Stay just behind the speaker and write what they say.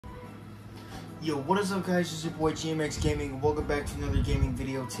Yo, what is up guys, it's your boy GMX Gaming, and welcome back to another gaming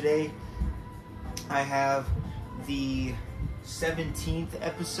video. Today, I have the 17th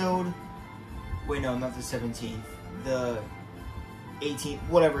episode, wait no, not the 17th, the 18th,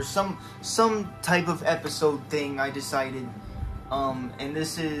 whatever, some type of episode thing I decided, and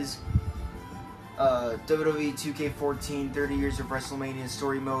this is, WWE 2K14, 30 Years of WrestleMania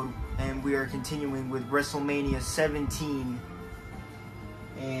Story Mode, and we are continuing with WrestleMania 17,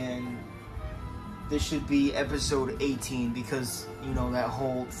 and this should be episode 18 because, you know, that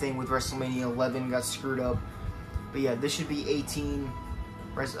whole thing with WrestleMania 11 got screwed up. But yeah, this should be 18,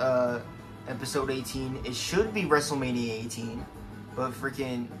 episode 18. It should be WrestleMania 18, but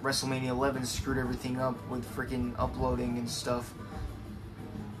freaking WrestleMania 11 screwed everything up with freaking uploading and stuff.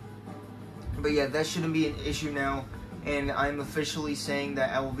 But yeah, that shouldn't be an issue now, and I'm officially saying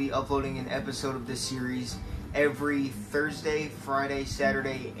that I will be uploading an episode of this series every Thursday, Friday,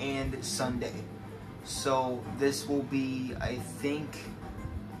 Saturday, and Sunday. So this will be, I think,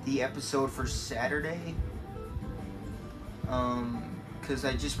 the episode for Saturday, because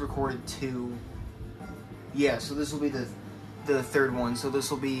I just recorded 2. Yeah, so this will be the third one, so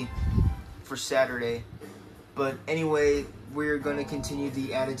this will be for Saturday. But anyway, we're going to continue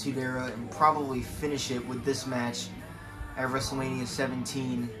the Attitude Era and probably finish it with this match at WrestleMania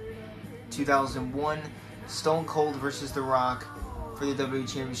 17, 2001, Stone Cold versus The Rock for the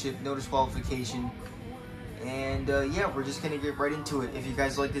WWE Championship, no disqualification. And yeah, we're just gonna get right into it. If you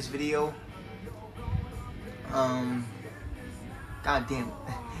guys like this video, god damn it.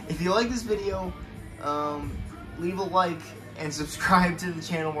 If you like this video, leave a like and subscribe to the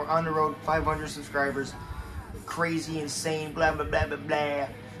channel. We're on the road, 500 subscribers. Crazy, insane, blah blah blah blah blah.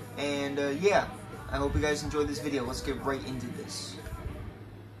 And yeah, I hope you guys enjoyed this video. Let's get right into this.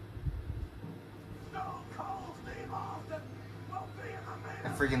 I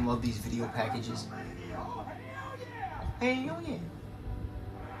freaking love these video packages. Hey, yo, yeah.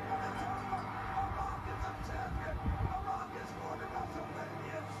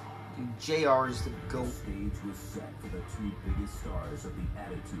 Dude, JR is the GOAT. The stage was set for the two biggest stars of the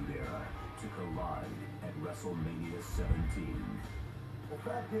Attitude Era to collide at WrestleMania 17. The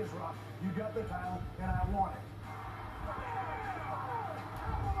fact is, Rock, you got the title, and I want it.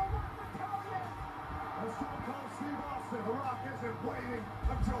 Let's Stone Cold Steve Austin. The Rock isn't waiting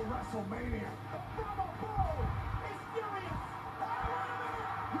until WrestleMania.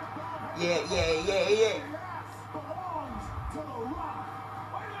 Yeah. Belongs to The Rock.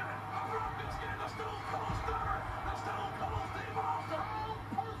 Wait a minute, The Rock is getting the Stone Cold Stunner. The Stone Cold Steve Austin.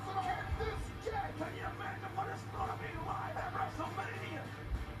 Personal. Check this jet. Can you imagine what it's going to be like at WrestleMania?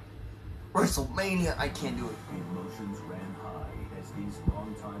 WrestleMania, I can't do it. Emotions ran high as these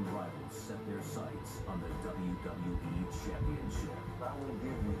longtime rivals set their sights on the WWE Championship. I will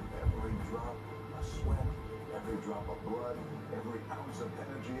give you every drop of sweat, every drop of blood, every ounce of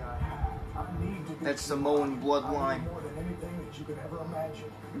energy I have. I need to. That Samoan bloodline. More than anything that you could ever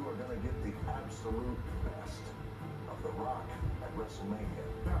imagine. You are going to get the absolute best of The Rock at WrestleMania.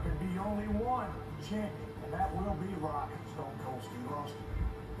 There can be only one champion, and that will be Rock, Stone Cold Steve Austin.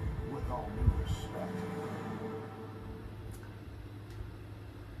 With all due respect.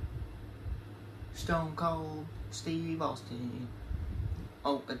 Stone Cold Steve Austin.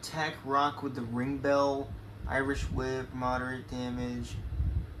 Oh, attack Rock with the ring bell, Irish whip, moderate damage.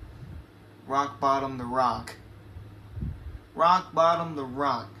 Rock bottom the Rock. Rock bottom the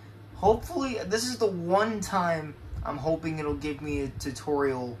Rock. Hopefully, this is the one time I'm hoping it'll give me a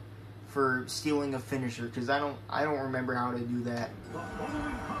tutorial for stealing a finisher, because I don't remember how to do that. The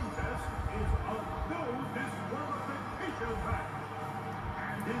following contest is a no disqualification match.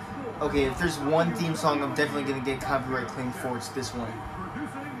 And is for Okay, if there's one theme song I'm definitely gonna get copyright claim for, it's this one.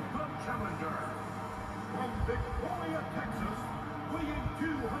 introducing the challenger from Victoria, Texas, weighing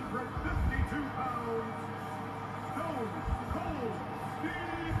 252 pounds, Stone Cold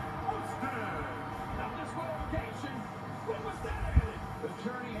Steve Austin. No disqualification. When was that added? The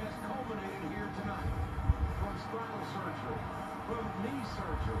journey has culminated here tonight. From spinal surgery, from knee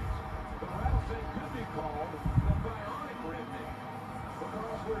surgeries, the rattlesnake could be called the bionic redneck,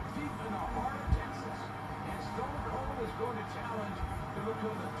 because we're deep in the heart of Texas, and Stone Cold is going to challenge to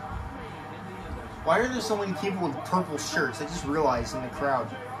become the top man in the industry. Why are there so many people with purple shirts? I just realized in the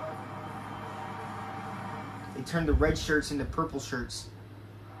crowd. They turned the red shirts into purple shirts.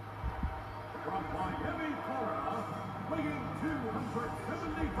 From Miami, Florida, weighing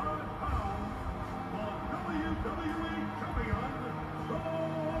 275 pounds, the WWE champion, The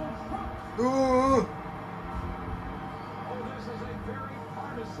Rock. Ooh. Oh, this is a very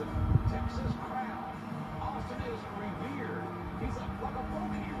partisan Texas crowd. Austin is revered. He's like a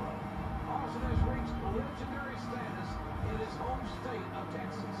folk hero. Austin is his home state of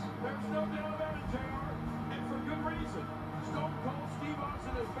Texas. There's no doubt about it, JR, and for good reason. Stone Cold Steve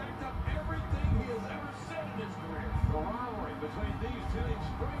Austin has backed up everything he has ever said in his career. The rivalry between these two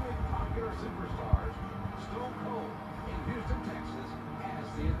extremely popular superstars, Stone Cold in Houston, Texas, has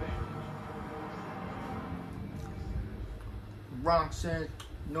the advantage. Roxanne,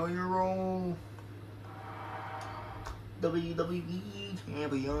 know your role. WWE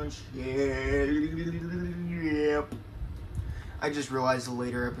Championship. Yep. I just realized the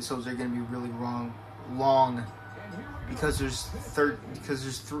later episodes are gonna be really long, because there's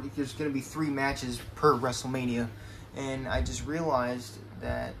gonna be 3 matches per WrestleMania, and I just realized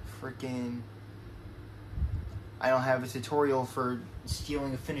that freaking I don't have a tutorial for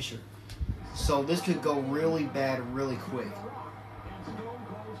stealing a finisher, so this could go really bad really quick. And Stone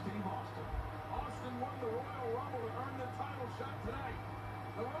Cold Steve Austin. Austin won the Royal Rumble to earn the title shot tonight.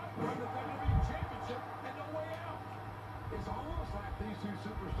 The Rock won the WWE Championship and no way out. It's almost like these two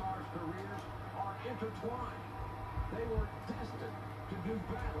superstars' careers are intertwined. They were destined to do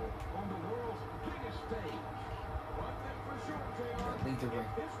battle on the world's biggest stage. One thing for sure, JR, if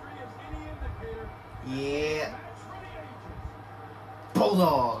history is any indicator, Yeah. match for the ages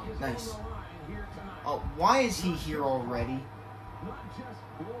Bulldog. is Nice. on the line here tonight. Oh, why is he here already? Not just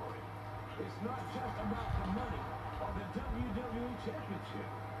glory. It's not just about the money or the WWE Championship.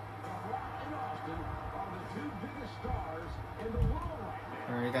 The Rock and Austin are the 2 biggest stars in the world right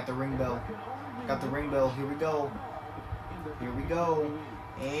now. Alright, got the ring bell. Got the ring bell. Here we go. Here we go.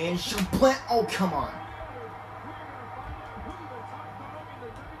 And plant. Oh, come on.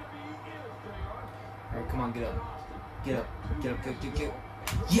 Alright, come on, get up. Get up. Get up. Get up.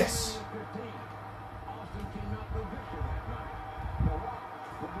 Yes! Austin came out the victor that night. The Rock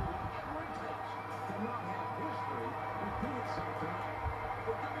will do whatever it takes to not have history repeat itself tonight.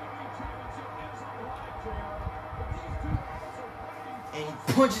 The WWE Championship is on the line, JR, but these two are also fighting And he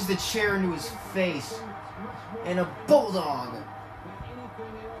punches the chair into his face. much more And a bulldog. than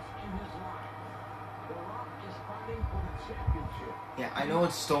anything else in his life. The Rock is fighting for the championship. Yeah, I know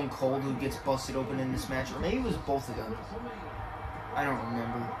it's Stone Cold who gets busted open in this match, or maybe it was both of them. WrestleMania. I don't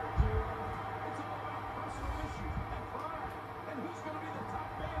remember. It's all about personal issues and pride. And who's going to be the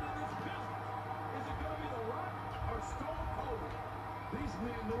top man in this business? Is it going to be The Rock or Stone Cold? These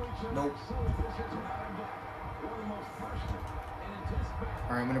men know each other Nope. so this is without a doubt one of the most passionate and intense battles.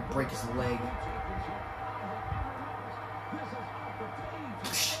 Alright, I'm gonna break his leg. Championship I have ever witnessed. This is off the cage. Oh,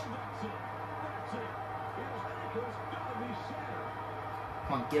 that's it. That's it. His ankle's got to be shattered.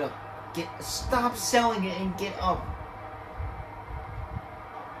 Come on, get up. Stop selling it and get up.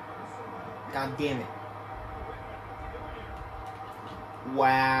 God damn it.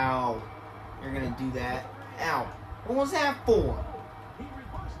 Wow. You're gonna do that. Ow. What was that for? He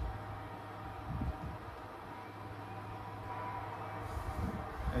reversed it.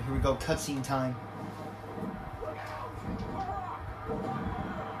 Alright, here we go. Cutscene time.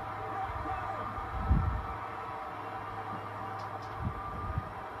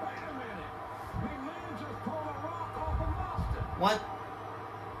 Wait a minute. McMahon just pulled The Rock off of Austin. What?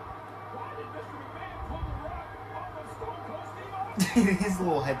 Why did Mr. McMahon pull The Rock off of Stone Cold Steve Austin? His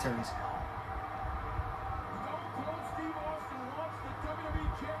little head turns. Stone Cold Steve Austin wants the WWE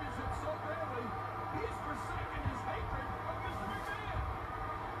Championship so badly, he's forsaken his hatred of Mr. McMahon.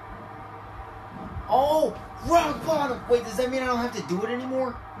 Oh! Rock bottom! Wait, does that mean I don't have to do it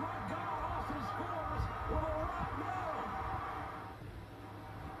anymore? Rock got Austin scores with a rock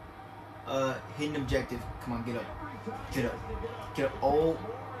bottom. Hidden objective. Come on, get up. Every time Get up. he has to get up, Get up. Oh. more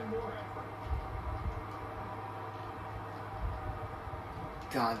and more effort.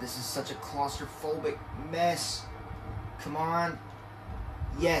 God, this is such a claustrophobic mess. Come on.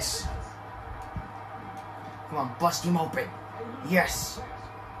 Yes. Come on, bust him open. Yes.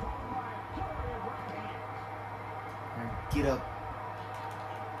 Alright, get up.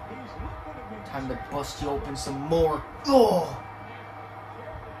 Time to bust you open some more. Oh!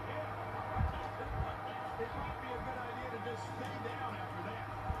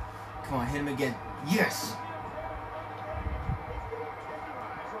 Come on, hit him again. Yes!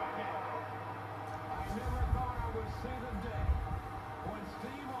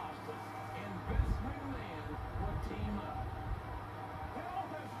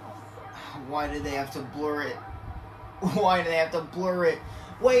 Why did they have to blur it? Why do they have to blur it?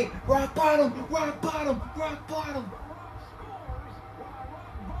 Wait! Rock bottom! Rock bottom! Rock bottom!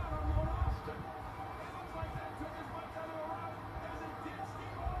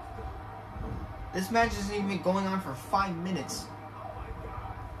 This match isn't even going on for 5 minutes.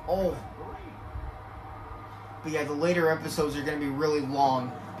 Oh. But yeah, the later episodes are going to be really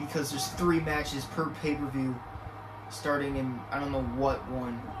long because there's 3 matches per pay-per-view. starting in, I don't know what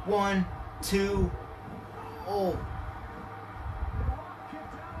one. 1, 2, oh.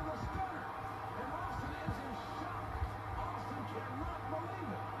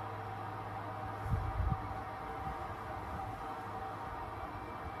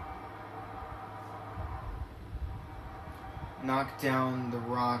 Knock down The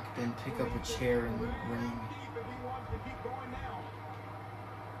Rock, then pick up a chair in the ring.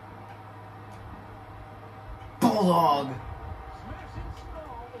 Bulldog!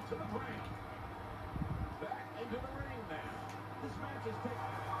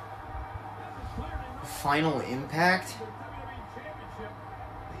 Final Impact?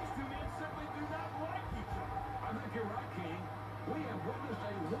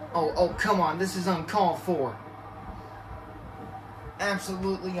 Oh, come on, this is uncalled for.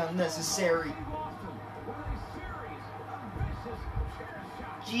 Absolutely unnecessary.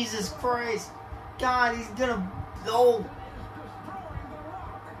 Jesus Christ. God, he's gonna... Oh.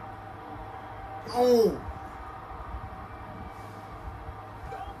 Oh.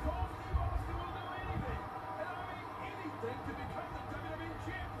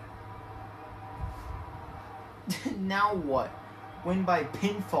 Now what? Win by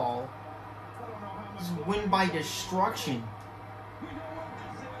pinfall? Just win by destruction.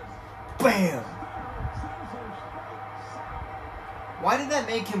 Bam! Why did that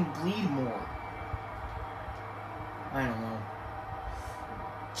make him bleed more? I don't know.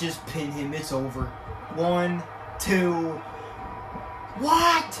 Just pin him, it's over. 1, 2...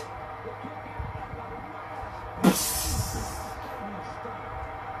 What?!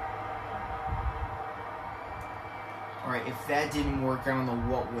 Alright, if that didn't work, I don't know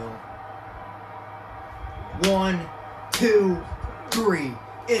what will. 1, 2, 3...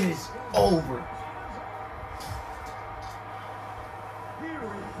 It is over. Here is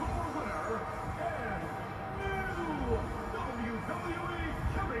your winner and new WWE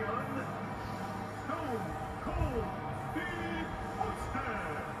champion, Stone Cold Steve Austin.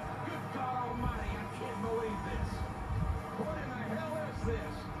 Good God Almighty, I can't believe this. What in the hell is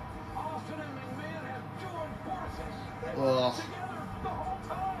this? Austin and McMahon have joined forces. They've been together the whole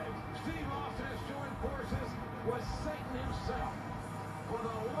time. Steve Austin has joined forces with Satan himself. For the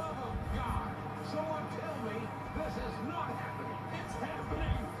love of God, someone tell me this is not happening. It's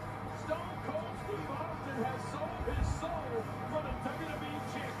happening. Stone Cold Steve Austin has sold his soul for the WWE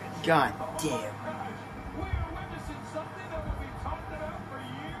Championship. God damn. Oh my gosh. We are witnessing something that will be talked about for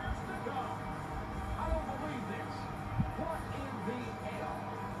years to come. I don't believe this. What in the hell?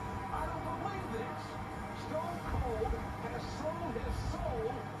 I don't believe this. Stone Cold has sold his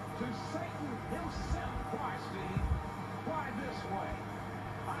soul to Satan himself. Why, Steve? Why this way?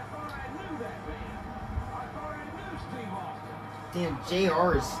 I thought I knew that man. I thought I knew Steve Austin. Damn,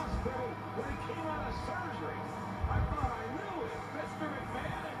 JR's. When he came out of surgery, I thought I knew it. Mr.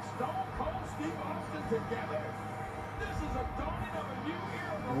 McMahon and Stone Cold Steve Austin together. This is a dawning of a new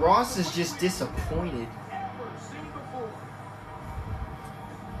era. Ross is just disappointed. Ever seen before.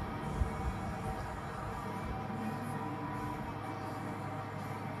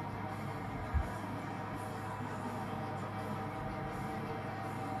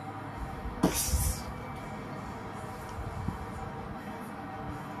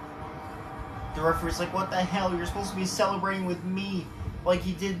 The referee's like, what the hell? You're supposed to be celebrating with me, like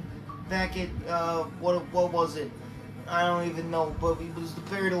he did back at what was it? I don't even know, but it was the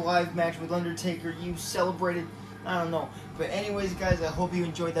Buried Alive match with Undertaker. You celebrated, I don't know. But anyways, guys, I hope you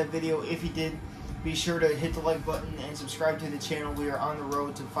enjoyed that video. If you did, be sure to hit the like button and subscribe to the channel. We are on the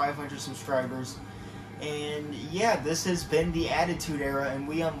road to 500 subscribers. And yeah, this has been the Attitude Era, and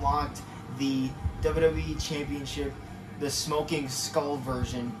we unlocked the WWE Championship, the Smoking Skull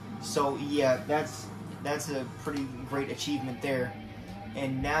version. So yeah, that's a pretty great achievement there.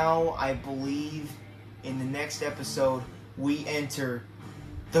 And now I believe in the next episode we enter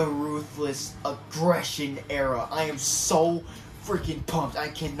the Ruthless Aggression Era. I am so freaking pumped. I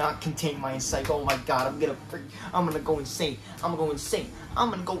cannot contain my excitement. Oh my god, I'm gonna go insane. I'm gonna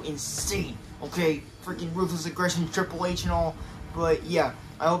go insane. Okay, freaking Ruthless Aggression, Triple H and all. But yeah,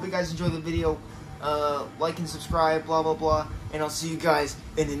 I hope you guys enjoyed the video. Like and subscribe, blah blah blah, and I'll see you guys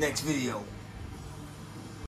in the next video.